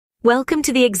Welcome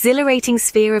to the exhilarating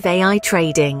sphere of AI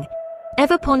trading.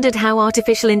 Ever pondered how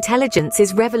artificial intelligence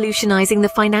is revolutionizing the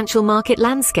financial market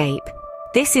landscape?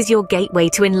 This is your gateway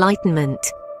to enlightenment.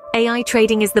 AI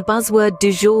trading is the buzzword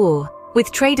du jour,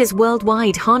 with traders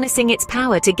worldwide harnessing its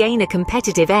power to gain a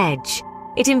competitive edge.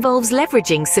 It involves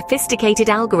leveraging sophisticated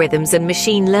algorithms and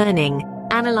machine learning,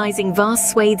 analyzing vast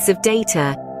swathes of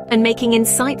data, and making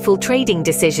insightful trading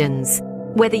decisions.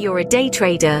 Whether you're a day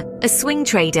trader, a swing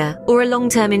trader, or a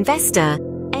long-term investor,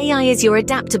 AI is your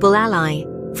adaptable ally.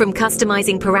 From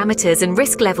customizing parameters and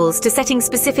risk levels to setting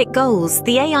specific goals,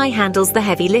 the AI handles the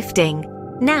heavy lifting.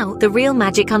 Now, the real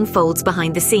magic unfolds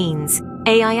behind the scenes.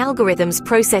 AI algorithms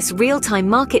process real-time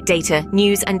market data,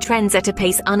 news, and trends at a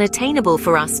pace unattainable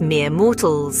for us mere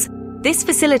mortals. This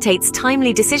facilitates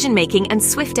timely decision-making and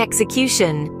swift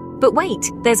execution. But wait,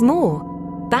 there's more.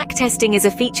 Backtesting is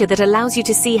a feature that allows you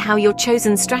to see how your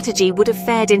chosen strategy would have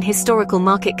fared in historical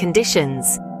market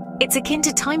conditions. It's akin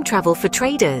to time travel for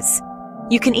traders.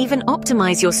 You can even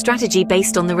optimize your strategy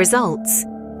based on the results.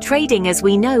 Trading, as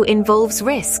we know, involves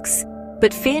risks.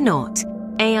 But fear not.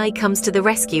 AI comes to the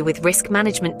rescue with risk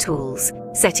management tools,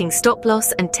 setting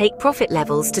stop-loss and take-profit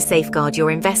levels to safeguard your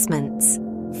investments.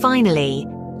 Finally,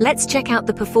 let's check out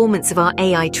the performance of our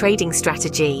AI trading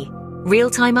strategy.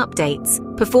 Real-time updates,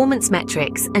 performance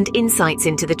metrics, and insights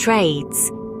into the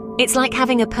trades. It's like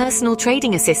having a personal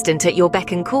trading assistant at your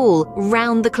beck and call,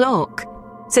 round the clock.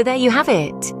 So there you have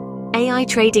it. AI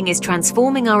trading is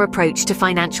transforming our approach to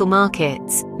financial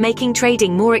markets, making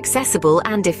trading more accessible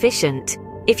and efficient.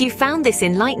 If you found this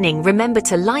enlightening, remember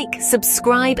to like,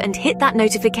 subscribe, and hit that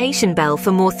notification bell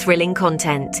for more thrilling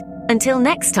content. Until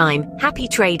next time, happy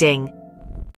trading!